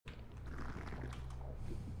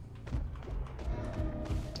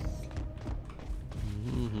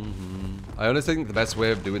I honestly think the best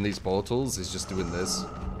way of doing these portals is just doing this.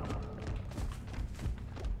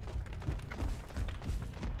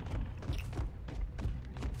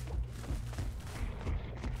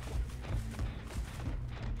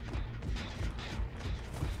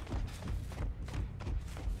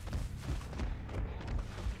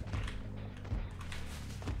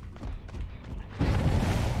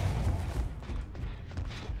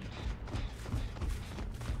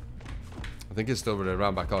 I think he's still running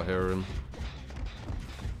around, but I can't hear him.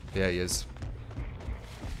 Yeah, he is.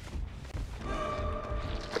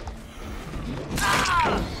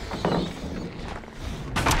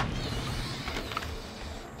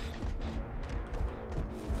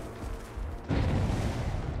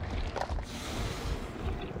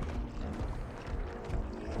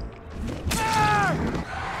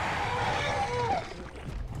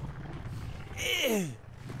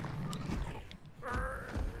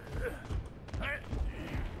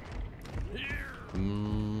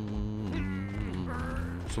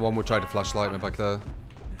 Someone would try to flashlight me back there.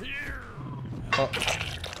 Oh.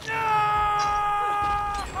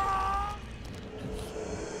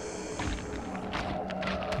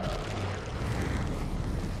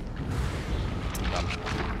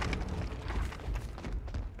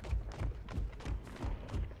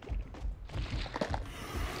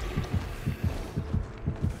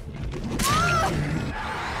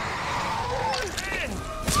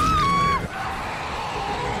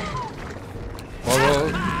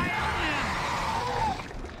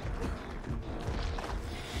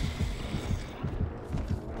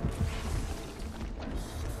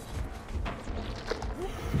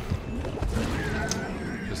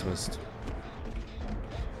 Dismissed.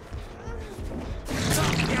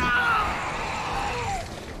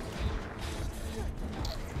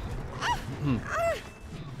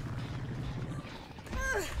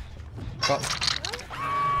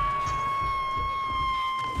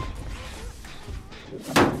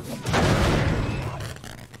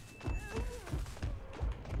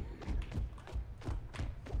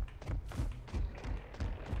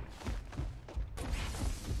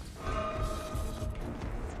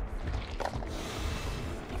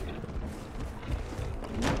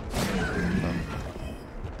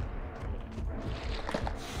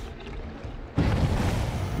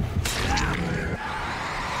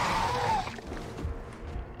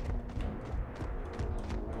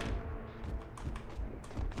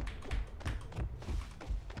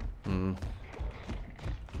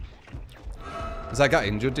 Has that got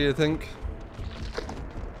injured, do you think?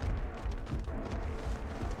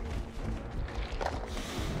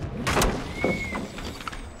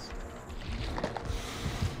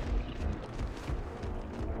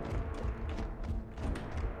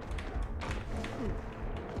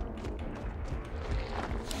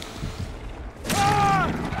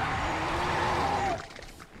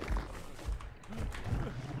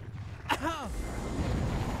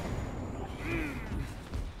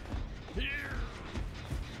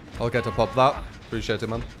 I'll get to pop that. Appreciate it,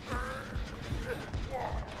 man.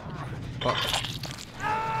 Oh.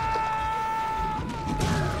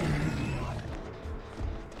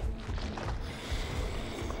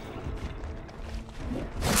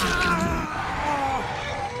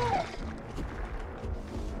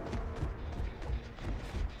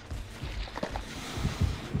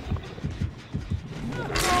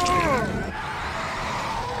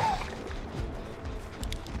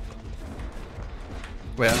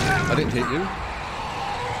 Wait, I didn't hit you?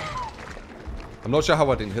 I'm not sure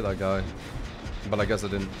how I didn't hit that guy. But I guess I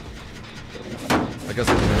didn't. I guess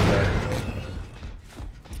I didn't hit him there.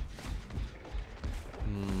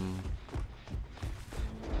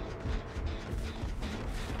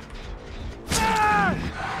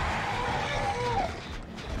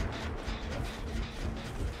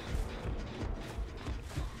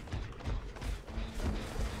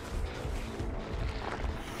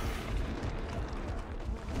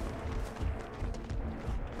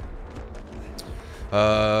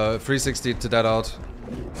 Uh, 360 to dead out.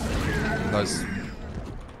 Nice.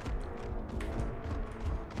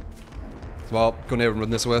 Well, go near and run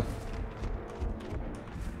this way.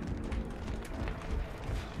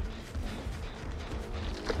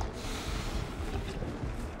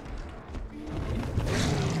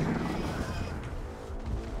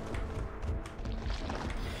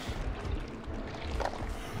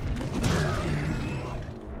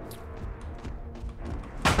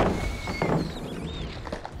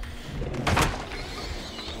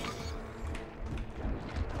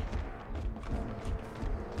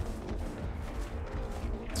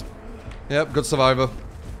 Yep, good survivor.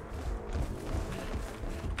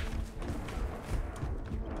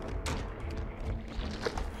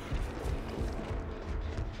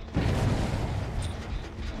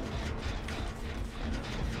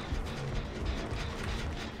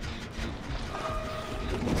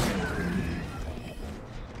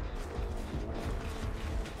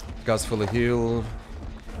 guy's fully healed.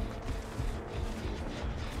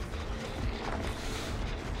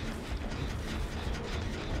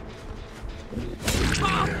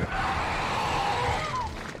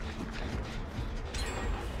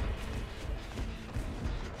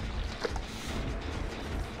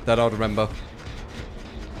 That I'll remember.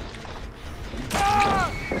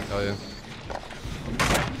 Oh yeah.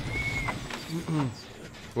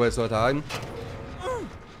 Waste our time.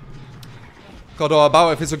 God, all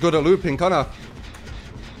about if it's a good at looping, can I?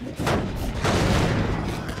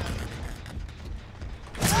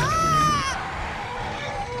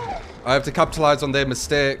 I have to capitalise on their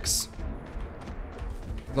mistakes.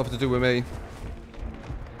 Nothing to do with me.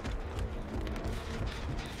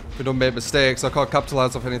 If we don't make mistakes, I can't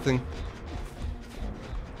capitalise off anything.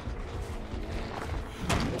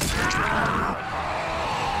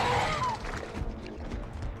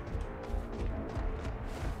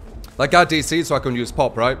 That guy DC'd so I can use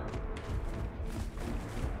pop, right?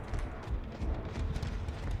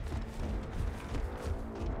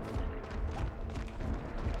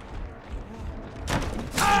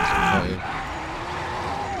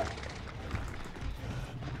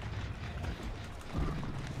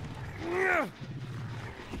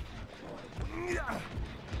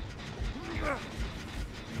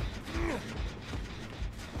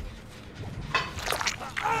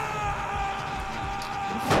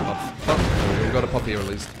 We got a puppy at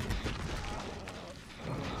least.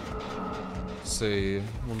 Let's see.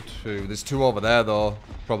 1, 2. There's 2 over there though.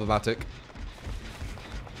 Problematic.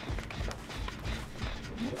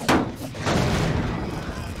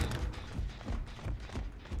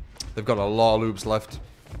 They've got a lot of loops left.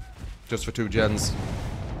 Just for 2 gens.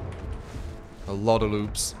 A lot of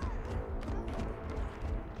loops.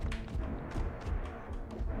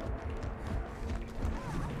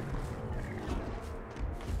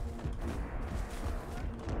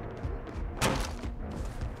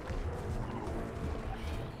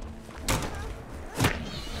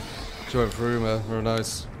 She went through, man. Very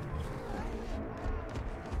nice.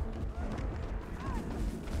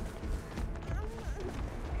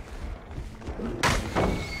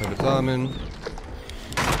 Maybe timing.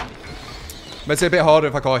 Makes it a bit harder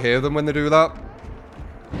if I can't hear them when they do that.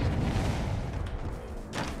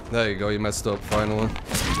 There you go, you messed up finally.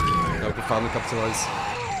 Now we can finally capitalise.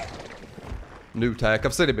 New tech,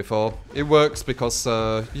 I've seen it before. It works because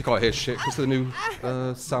you can't hear shit because of the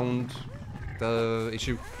new sound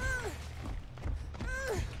issue.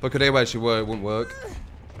 But I could hear where she were, it wouldn't work.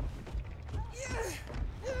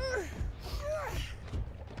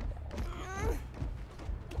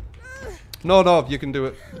 No, you can do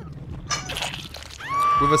it.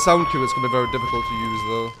 With a sound cue, it's going to be very difficult to use,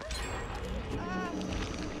 though.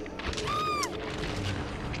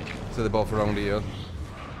 So they're both around here.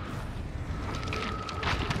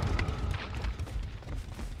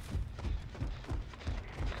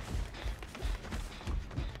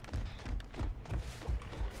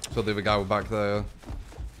 So the other guy was back there.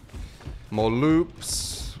 More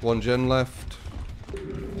loops. 1 gen left.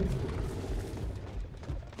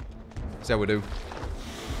 See how we do.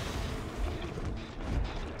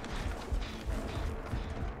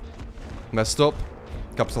 Messed up.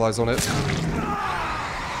 Capitalize on it.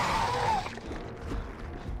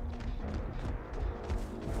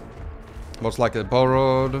 Most likely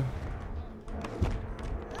borrowed.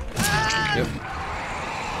 Yep.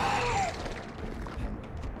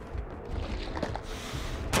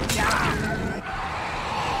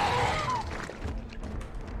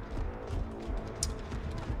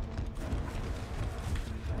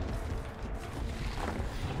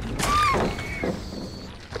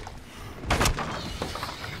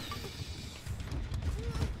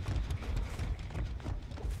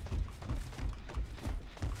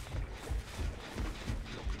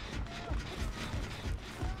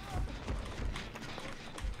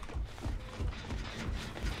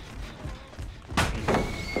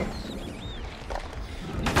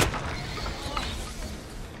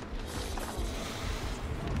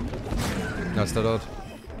 That's that odd.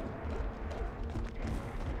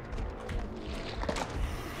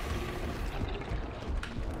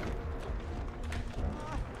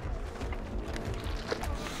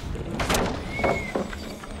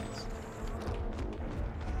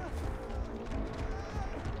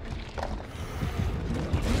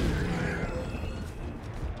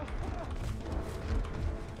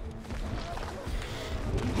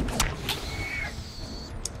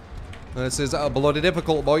 This is bloody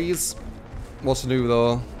difficult, boys. What's new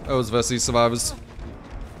though? O's versus survivors.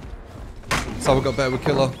 So we got better with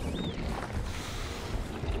killer.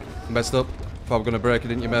 Messed up. Thought we were gonna break it,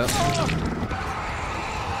 didn't you, mate?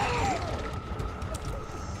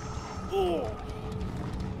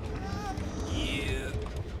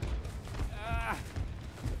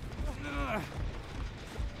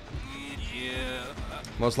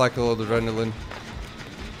 Most likely a lot of adrenaline.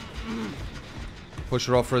 Push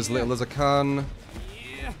her off for as little as I can.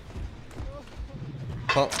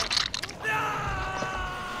 Pop.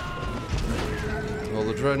 All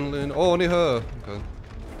adrenaline. Oh, only her. Okay.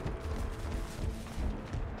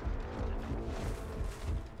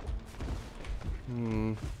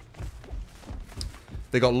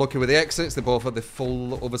 They got lucky with the exits. They both had the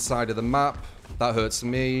full other side of the map. That hurts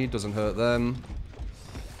me. Doesn't hurt them.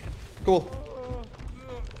 Cool.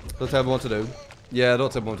 Don't tell me what to do. Yeah,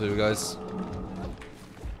 don't tell me what to do, guys.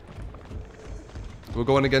 We're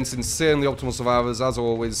going against insanely optimal survivors, as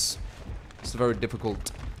always. It's very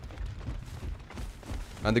difficult.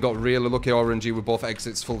 And they got really lucky RNG with both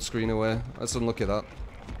exits full screen away. That's unlucky, that.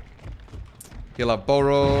 He'll have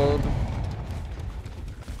borrowed.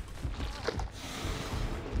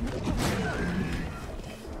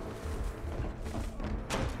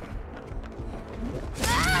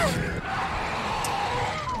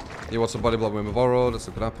 He wants a body block with my borrowed. That's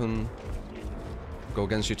what could happen. Go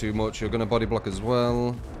against you too much. You're going to body block as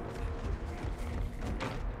well.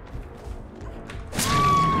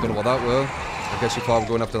 Don't know what that were. I guess you thought I was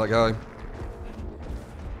going after that guy.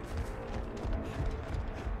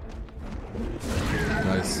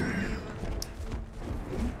 Nice.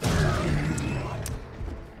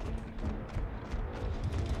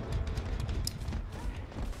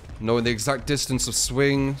 Knowing the exact distance of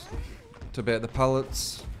swing to bait the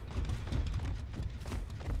pallets.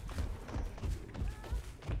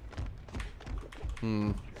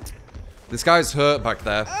 This guy's hurt back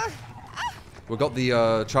there. We've got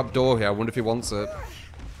the trap door here. I wonder if he wants it.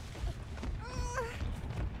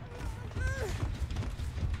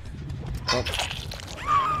 Oh.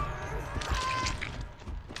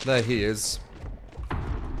 There he is.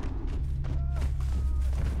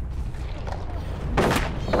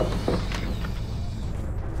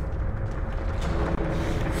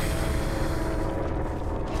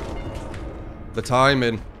 The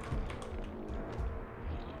timing.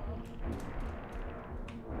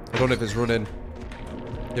 I don't know if he's running.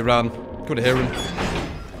 He ran. Couldn't hear him.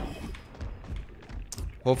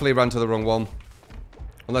 Hopefully he ran to the wrong one.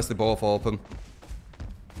 Unless they both open.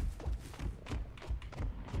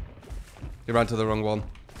 He ran to the wrong one.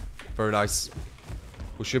 Very nice.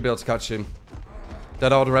 We should be able to catch him.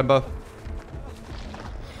 Dead order, remember.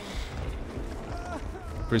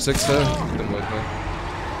 360. Didn't work there.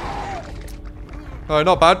 Alright,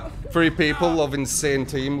 not bad. 3 people of insane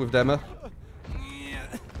team with Demo.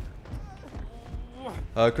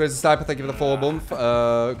 Crazy Sniper, thank you for the 4 month.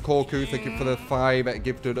 Korku, thank you for the 5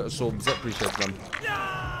 gifted subs. Appreciate them.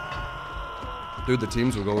 Dude, the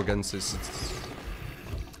teams will go against this.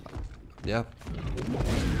 Yeah.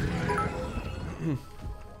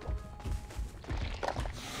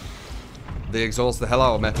 They exhaust the hell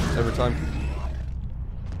out of me every time.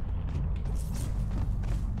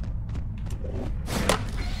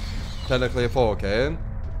 Technically a 4K.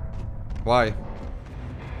 Why?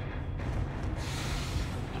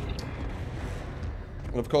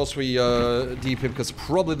 And of course we deep him because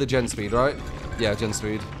probably the gen speed, right? Yeah, gen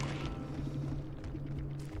speed.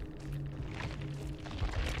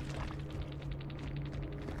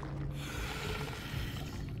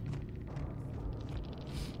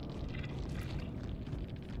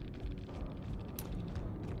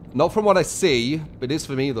 Not from what I see, but it is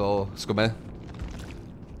for me though, Scummy.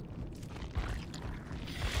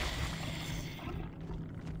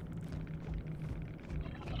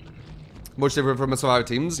 Much different from some other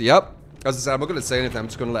teams. Yep. As I said, I'm not going to say anything. I'm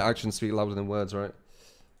just going to let actions speak louder than words, right?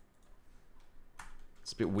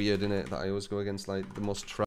 It's a bit weird, isn't it? That I always go against, like, the most